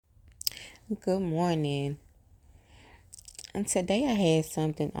Good morning. And today I had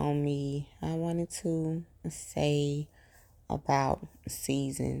something on me I wanted to say about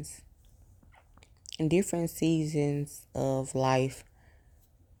seasons. Different seasons of life,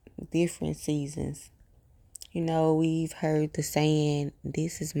 different seasons. We've heard the saying,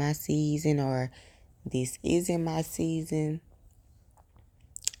 this is my season or this isn't my season.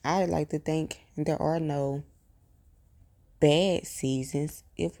 I like to think there are no bad seasons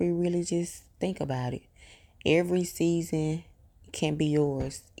if we really just think about it. Every season can be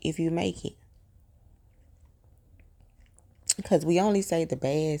yours if you make it. Because we only say the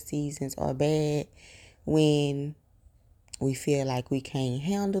bad seasons are bad when we feel like we can't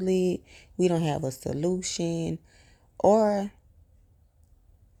handle it, we don't have a solution, or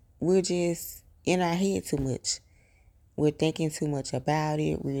we're just in our head too much. We're thinking too much about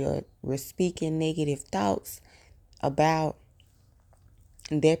it. We're speaking negative thoughts about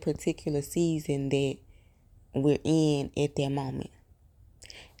that particular season that we're in at that moment.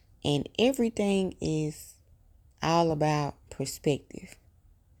 And everything is all about perspective.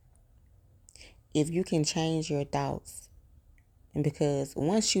 If you can change your thoughts, and because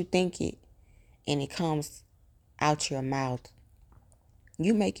once you think it and it comes out your mouth,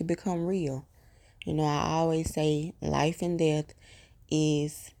 you make it become real. I always say life and death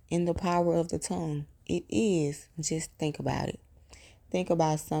is in the power of the tongue. It is. Just think about it. Think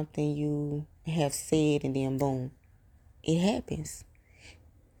about something you have said and then boom, it happens.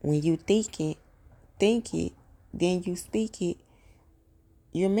 When you think it, then you speak it,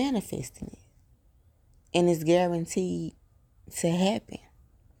 you're manifesting it. And it's guaranteed to happen.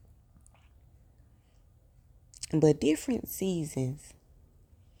 But different seasons,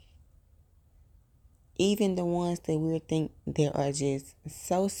 even the ones that we think that are just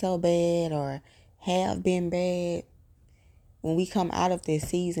so bad or have been bad, when we come out of this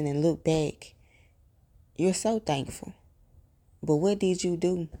season and look back, you're so thankful. But what did you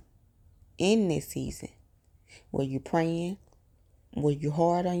do in this season? Were you praying? Were you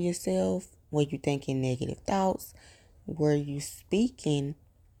hard on yourself? Were you thinking negative thoughts? Were you speaking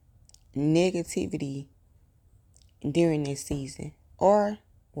negativity during this season? Or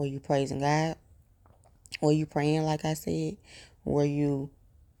were you praising God? Were you praying like I said? Were you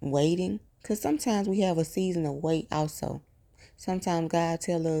waiting? Because sometimes we have a season of wait also. Sometimes God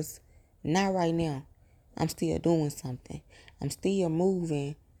tell us, not right now. I'm still doing something. I'm still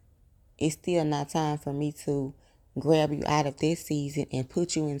moving. It's still not time for me to grab you out of this season and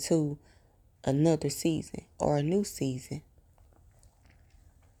put you into another season or a new season.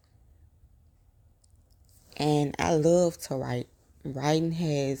 And I love to write. Writing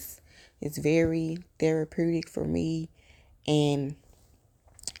it's very therapeutic for me, and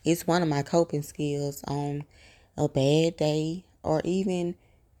it's one of my coping skills on a bad day or even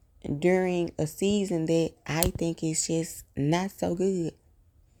during a season that I think is just not so good.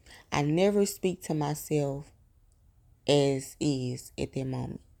 I never speak to myself as is at that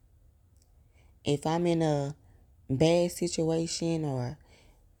moment. If I'm in a bad situation or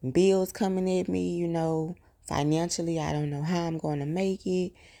bills coming at me, financially, I don't know how I'm going to make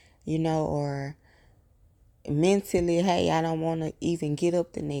it, or mentally, hey, I don't want to even get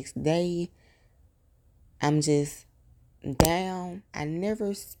up the next day. I'm just down. I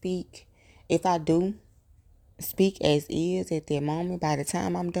never speak. If I do speak as is at that moment, by the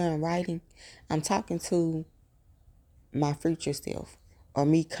time I'm done writing, I'm talking to my future self or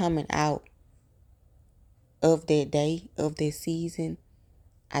me coming out of that day, of that season.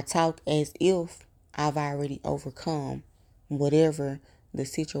 I talk as if I've already overcome whatever the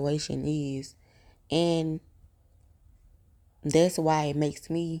situation is. And that's why it makes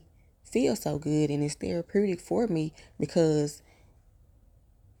me feel so good and it's therapeutic for me, because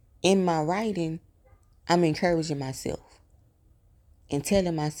in my writing, I'm encouraging myself and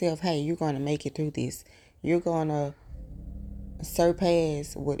telling myself, hey, you're going to make it through this. You're going to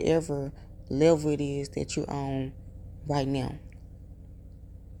surpass whatever level it is that you're on right now.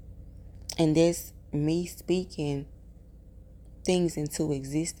 And that's me speaking things into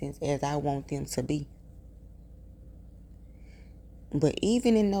existence as I want them to be. But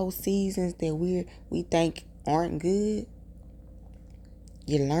even in those seasons that we think aren't good,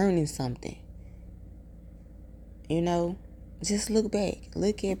 you're learning something. Just look back.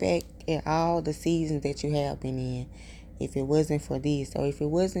 Back at all the seasons that you have been in. If it wasn't for this, or if it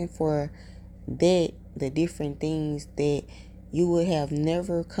wasn't for that, the different things that you would have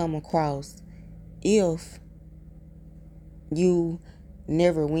never come across if you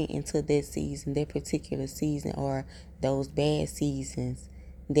never went into that season, that particular season, or those bad seasons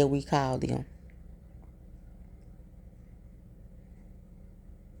that we call them.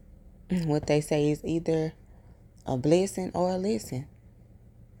 what they say is either a blessing or a lesson.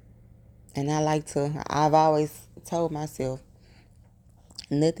 And I've always told myself,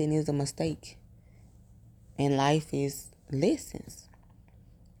 nothing is a mistake. And life is lessons.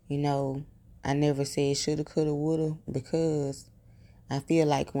 You know, I never said shoulda, coulda, woulda, because I feel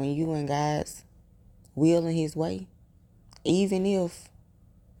like when you in God's will and his way, even if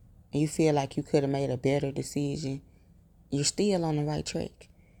you feel like you could have made a better decision, you're still on the right track.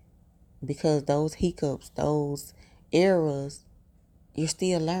 Because those hiccups, those errors, you're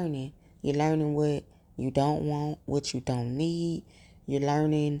still learning. You're learning what you don't want, what you don't need. You're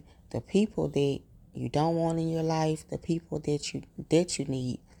learning the people that you don't want in your life, the people that you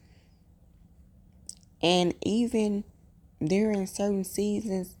need. And even during certain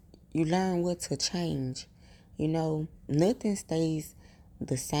seasons, you learn what to change. You know, nothing stays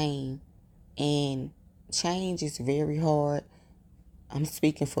the same. And change is very hard. I'm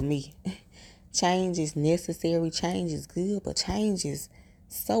speaking for me. Change is necessary. Change is good, but change is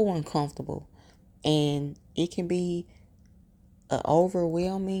so uncomfortable. And it can be an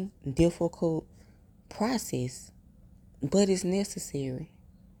overwhelming, difficult process, but it's necessary.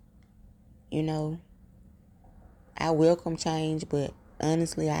 You know, I welcome change, but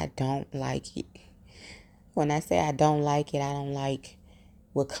honestly, I don't like it. When I say I don't like it, I don't like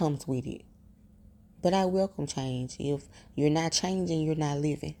what comes with it. But I welcome change. If you're not changing, you're not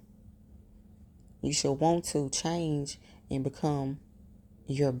living. You should want to change and become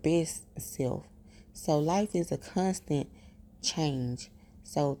your best self. So life is a constant change.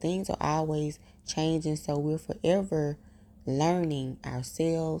 So things are always changing. So we're forever learning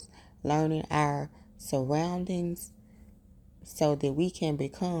ourselves, learning our surroundings so that we can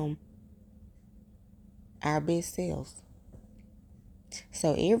become our best selves.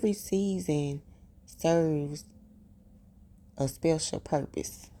 So every season serves a special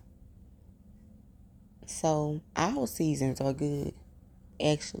purpose. So all seasons are good,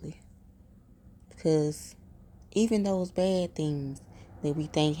 actually, because even those bad things that we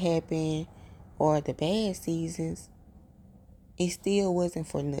think happen or the bad seasons, it still wasn't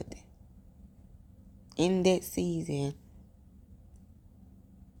for nothing. In that season,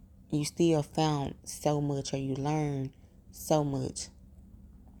 you still found so much or you learned so much.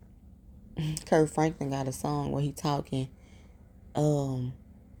 Kirk Franklin got a song where he talking, I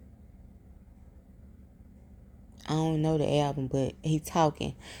don't know the album, but he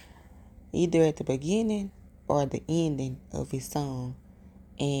talking either at the beginning or the ending of his song.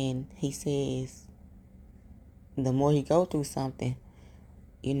 And he says the more he go through something,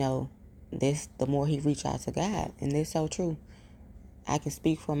 you know, that's the more he reach out to God. And that's so true. I can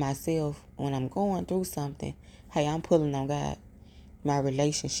speak for myself when I'm going through something. Hey, I'm pulling on God. My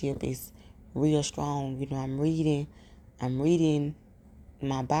relationship is real strong. You know, I'm reading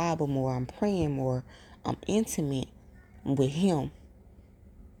my Bible more. I'm praying more. I'm intimate with him.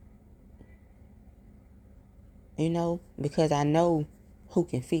 You know, because I know who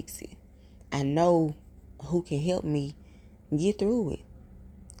can fix it. I know who can help me get through it.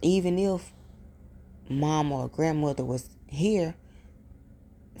 Even if mom or grandmother was here,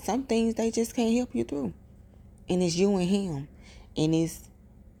 some things they just can't help you through. And it's you and him. And it's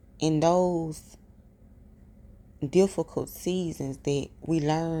in those difficult seasons that we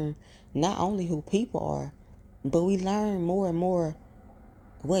learn not only who people are, but we learn more and more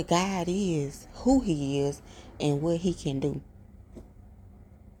what God is, who he is, and what he can do.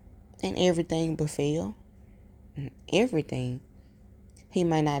 And everything but fail. Everything. He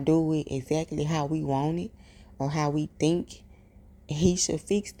might not do it exactly how we want it or how we think he should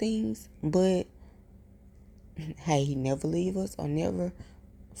fix things, but hey, he never leave us or never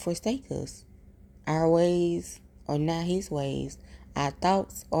forsake us. Our ways are not his ways. Our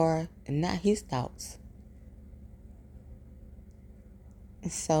thoughts are not his thoughts.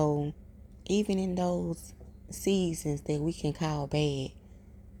 So even in those seasons that we can call bad,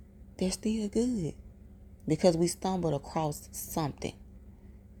 they're still good because we stumbled across something.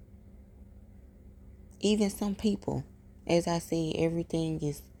 Even some people, as I said,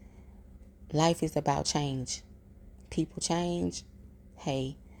 life is about change. People change.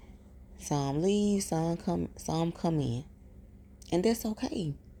 Hey, some leave, some come in. And that's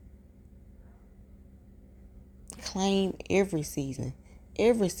okay. Claim every season.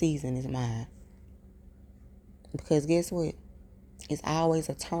 Every season is mine. Because guess what? It's always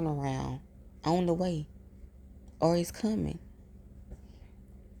a turnaround on the way. Or it's coming.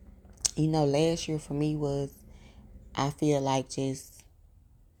 You know, last year for me I feel like it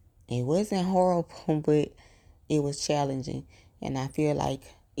wasn't horrible, but it was challenging. And I feel like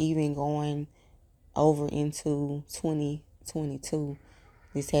even going over into 2022,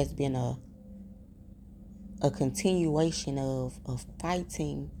 This has been a continuation of a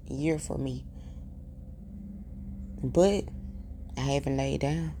fighting year for me. But I haven't laid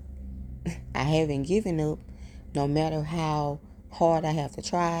down. I haven't given up. No matter how hard I have to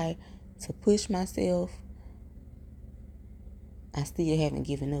try to push myself, I still haven't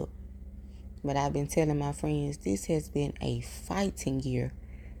given up. But I've been telling my friends this has been a fighting year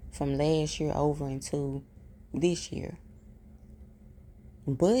from last year over into this year.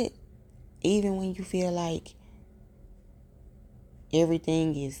 But even when you feel like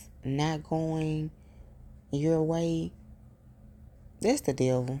everything is not going your way, that's the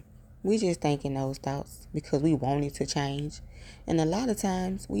devil. We just thinking those thoughts because we want it to change. And a lot of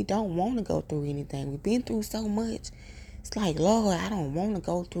times we don't want to go through anything. We've been through so much. It's like, Lord, I don't want to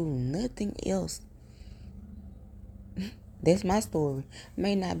go through nothing else. That's my story.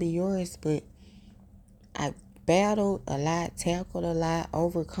 May not be yours, but I battled a lot, tackled a lot,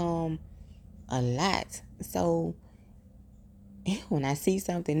 overcome a lot. So when I see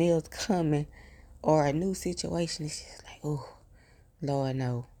something else coming or a new situation, it's just like, oh, Lord,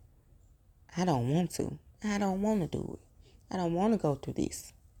 no. I don't want to. I don't want to do it. I don't want to go through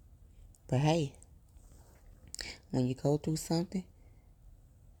this. But hey, when you go through something,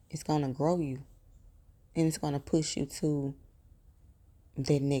 it's going to grow you. And it's going to push you to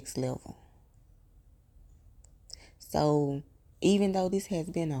the next level. So even though this has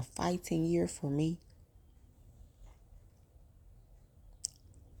been a fighting year for me,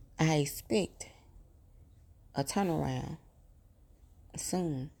 I expect a turnaround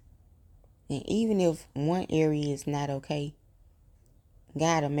soon. And even if one area is not okay,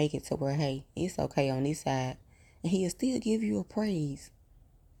 God will make it to where, hey, it's okay on this side. And He'll still give you a praise.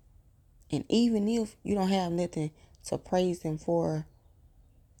 And even if you don't have nothing to praise Him for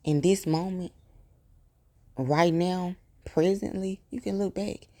in this moment, right now, presently, you can look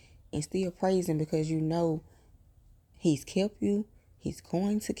back and still praise Him because you know He's kept you. He's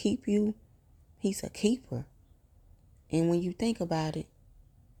going to keep you. He's a keeper. And when you think about it,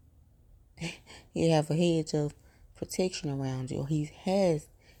 He have a hedge of protection around you. He has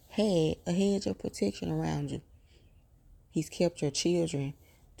had a hedge of protection around you. He's kept your children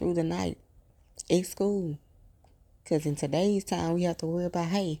through the night at school. Because in today's time, we have to worry about,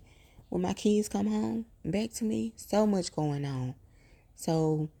 hey, when my kids come home, back to me, so much going on.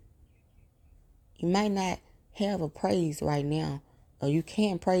 So you might not have a praise right now, or you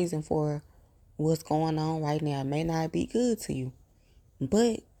can't praise Him for what's going on right now. It may not be good to you,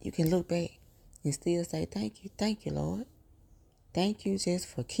 but you can look back and still say, thank you, Lord. Thank you just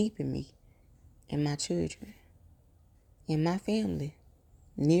for keeping me and my children and my family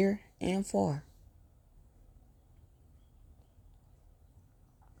near and far.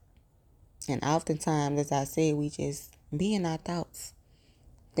 And oftentimes, as I said, we just be in our thoughts,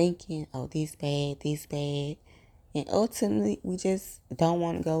 thinking, oh, this bad. And ultimately, we just don't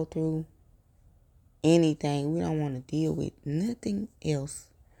want to go through anything. We don't want to deal with nothing else.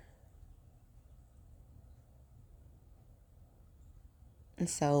 And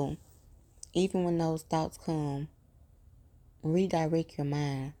so, even when those thoughts come, redirect your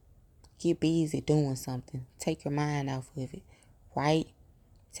mind. Get busy doing something. Take your mind off of it. Right?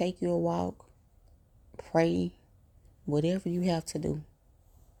 Take you a walk. Pray. Whatever you have to do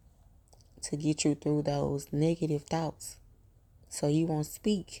to get you through those negative thoughts so you won't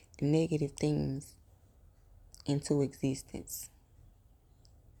speak negative things into existence.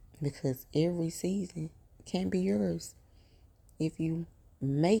 Because every season can be yours if you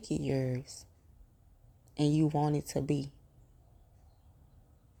make it yours and you want it to be.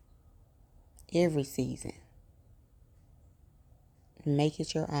 Every season. Make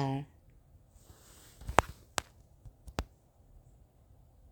it your own.